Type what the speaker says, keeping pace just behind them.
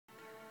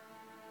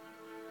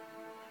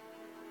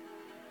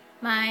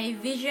My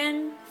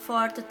vision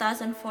for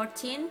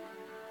 2014,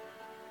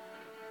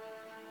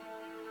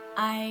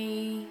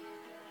 I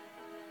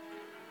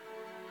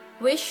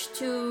wish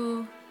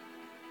to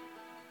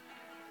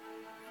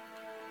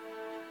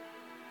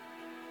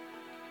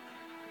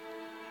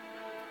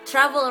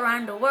travel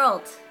around the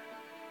world.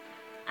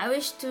 I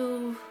wish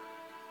to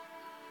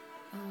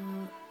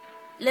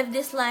live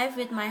this life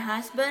with my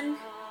husband,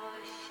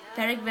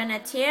 Perik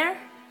Benatier,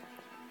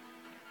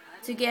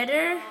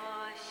 together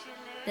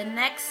the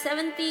next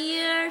 70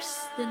 years,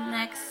 the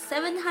next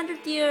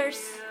 700 years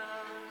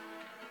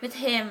with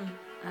him,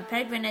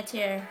 Perik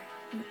Benatier.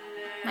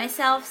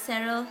 Myself,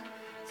 Ceryl,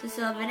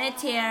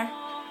 Benatier.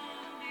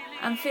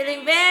 I'm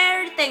feeling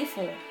very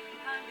thankful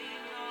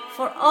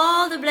for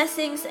all the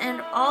blessings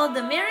and all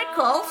the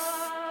miracles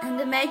and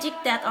the magic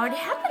that already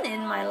happened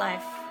in my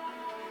life.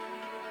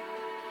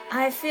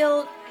 I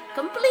feel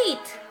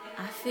complete.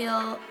 I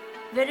feel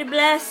very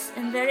blessed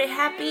and very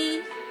happy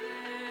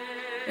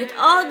with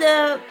all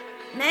the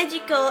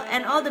magical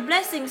and all the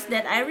blessings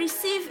that I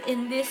received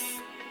in these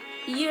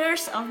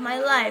years of my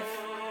life.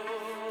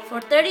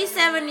 For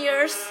 37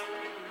 years,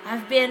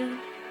 I've been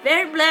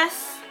very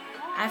blessed.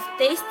 I've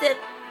tasted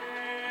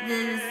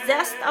the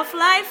zest of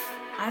life.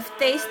 I've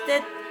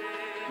tasted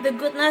the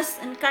goodness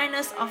and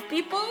kindness of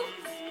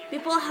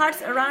people's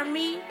hearts around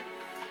me,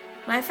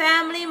 my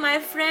family, my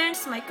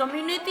friends, my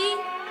community.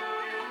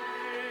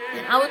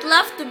 And I would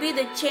love to be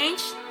the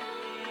change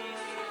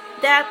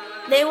that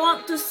they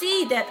want to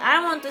see, that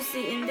I want to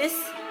see in this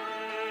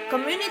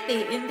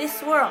community, in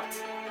this world.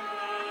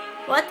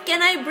 What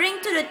can I bring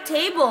to the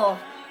table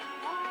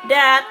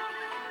that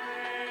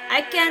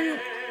I can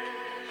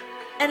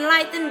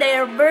enlighten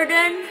their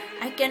burden?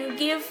 I can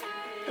give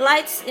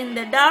lights in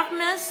the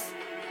darkness.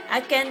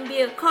 I can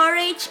be a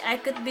courage. I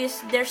could be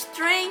their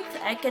strength.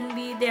 I can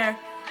be their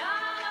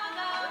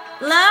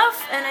love,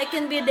 and I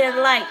can be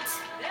their light.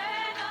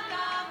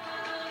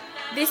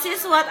 This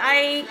is what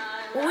I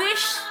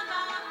wish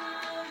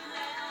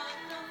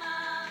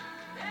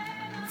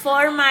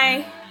for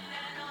my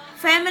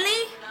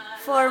family,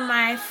 for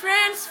my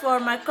friends, for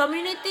my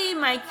community,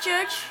 my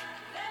church,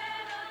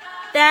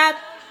 that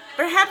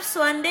perhaps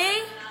one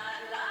day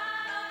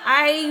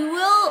I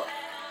will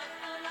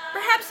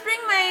perhaps bring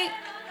my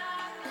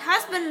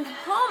husband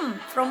home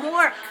from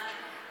work,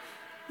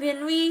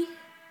 when we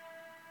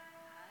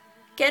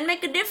can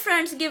make a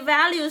difference, give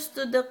values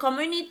to the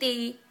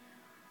community.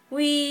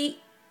 We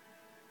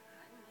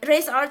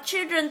raise our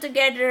children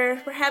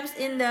together, perhaps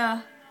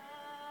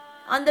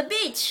on the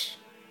beach.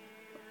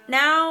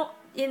 Now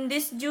in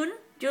this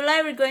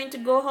July, we're going to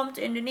go home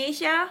to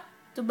Indonesia,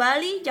 to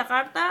Bali,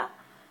 Jakarta.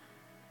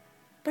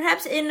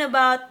 Perhaps in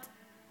about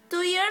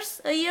 2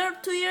 years, a year,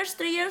 2 years,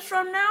 3 years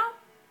from now,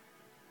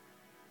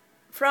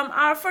 from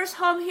our first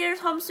home here,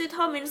 home sweet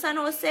home in San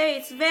Jose.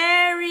 It's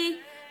very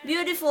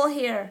beautiful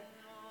here,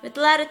 with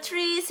a lot of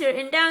trees here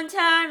in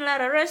downtown, a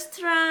lot of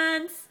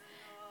restaurants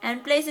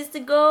and places to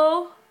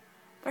go.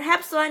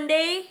 Perhaps one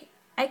day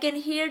I can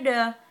hear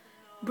the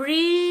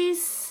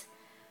breeze,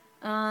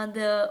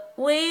 the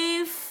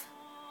wave,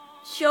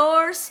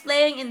 shores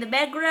playing in the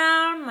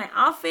background, my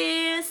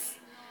office.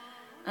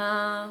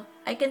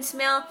 I can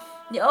smell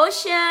the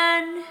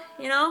ocean,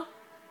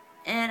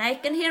 and I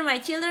can hear my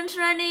children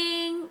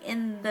running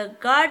in the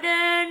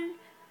garden.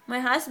 My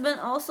husband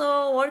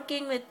also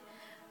working with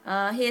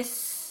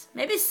his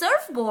maybe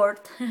surfboard.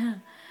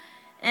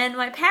 And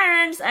my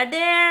parents are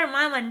there,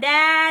 mom and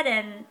dad,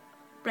 and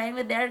playing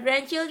with their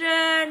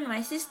grandchildren,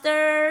 my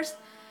sisters,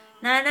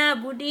 Nana,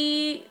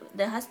 Budi,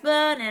 the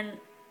husband, and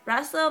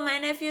Russell, my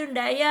nephew,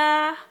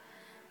 Daya,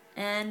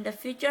 and the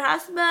future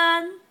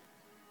husband.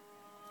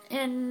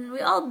 And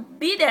we all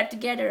be there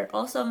together.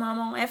 Also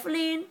Mamong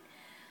Evelyn,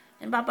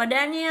 and Papa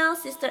Daniel,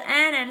 Sister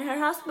Anne and her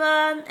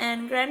husband,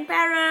 and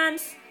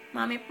grandparents,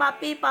 Mommy,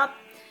 Papi,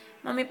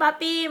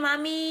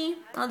 Mommy,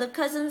 all the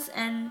cousins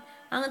and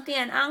auntie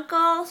and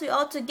uncles. We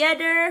all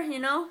together,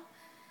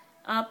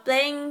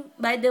 playing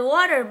by the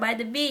water, by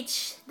the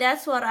beach.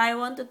 That's what I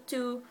wanted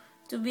to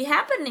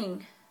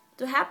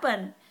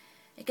happen.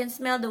 I can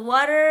smell the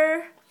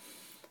water.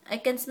 I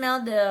can smell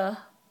the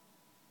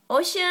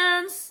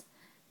oceans,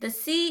 the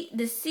sea,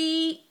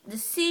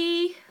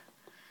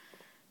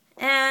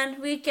 and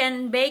we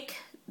can bake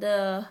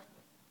the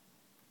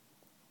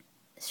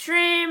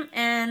shrimp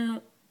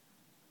and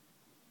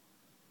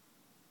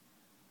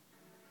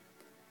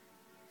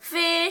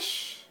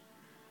fish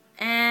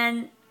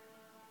and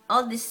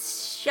all this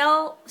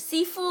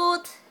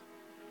seafood,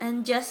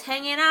 and just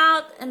hanging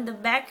out in the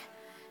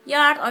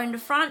backyard or in the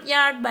front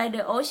yard by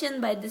the ocean,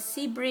 by the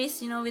sea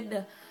breeze, with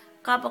the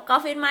cup of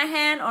coffee in my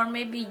hand, or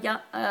maybe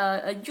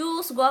a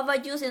guava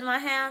juice in my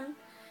hand.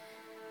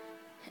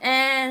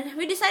 And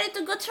we decided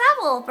to go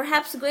travel,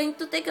 perhaps going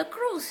to take a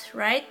cruise,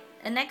 right?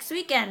 Next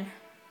weekend.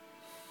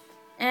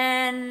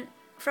 And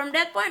from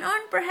that point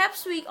on,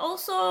 perhaps we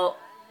also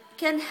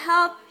can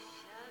help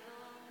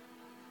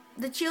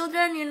the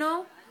children,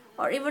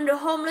 or even the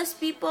homeless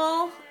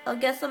people,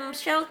 get some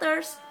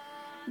shelters,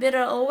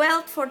 better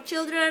wealth for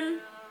children,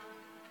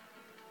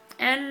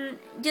 and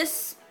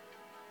just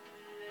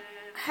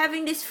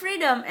having this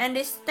freedom and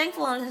this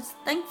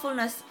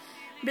thankfulness,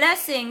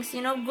 blessings,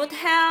 good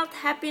health,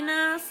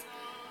 happiness,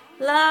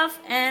 love,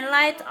 and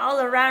light all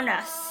around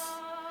us.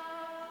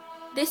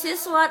 This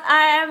is what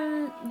I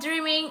am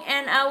dreaming,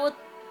 and I would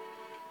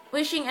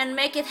wishing and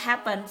make it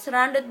happen,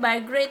 surrounded by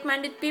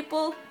great-minded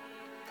people,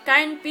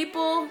 kind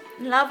people,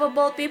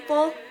 lovable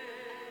people,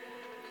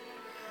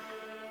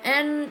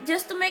 and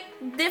just to make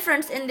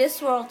difference in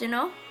this world,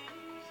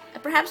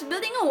 perhaps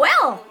building a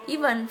well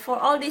even for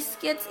all these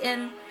kids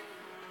and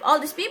all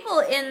these people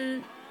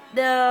in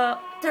the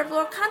third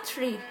world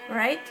country,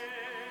 right?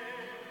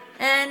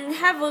 And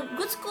have a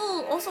good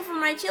school also for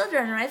my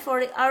children, right?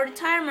 For our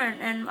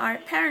retirement and our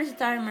parents'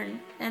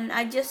 retirement. And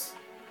I just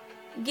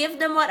give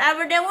them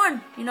whatever they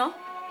want,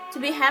 to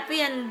be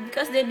happy, and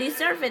because they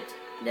deserve it.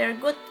 They're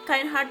good,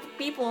 kind-hearted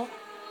people.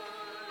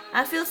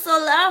 I feel so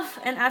loved,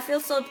 and I feel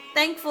so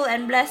thankful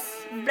and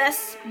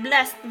blessed,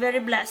 very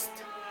blessed.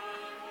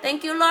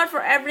 Thank you, Lord,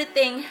 for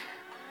everything.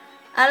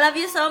 I love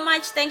you so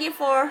much. Thank you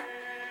for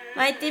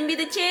my team Be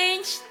The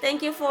Change.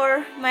 Thank you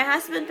for my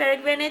husband,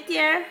 Perik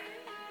Benetier.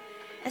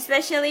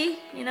 Especially,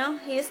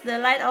 he is the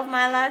light of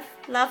my life,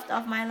 love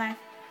of my life.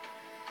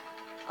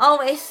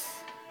 Always.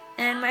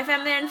 And my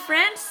family and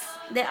friends,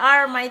 they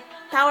are my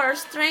tower of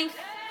strength,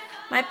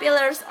 my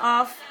pillars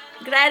of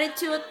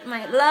gratitude,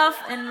 my love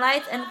and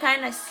light and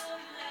kindness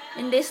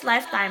in this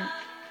lifetime.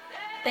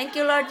 Thank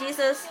you, Lord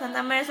Jesus.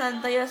 Santa Maria,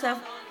 Santa Joseph,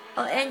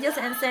 all angels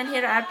and saints,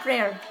 hear our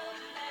prayer.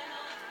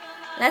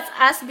 Let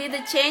us be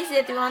the change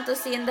that we want to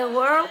see in the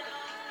world.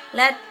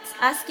 Let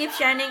us keep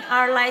shining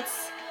our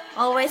lights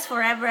always,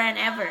 forever and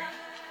ever.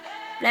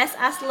 Bless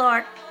us,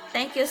 Lord.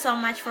 Thank you so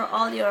much for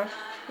all your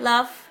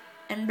love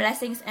and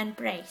blessings and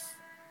praise.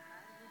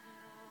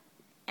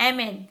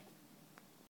 Amen.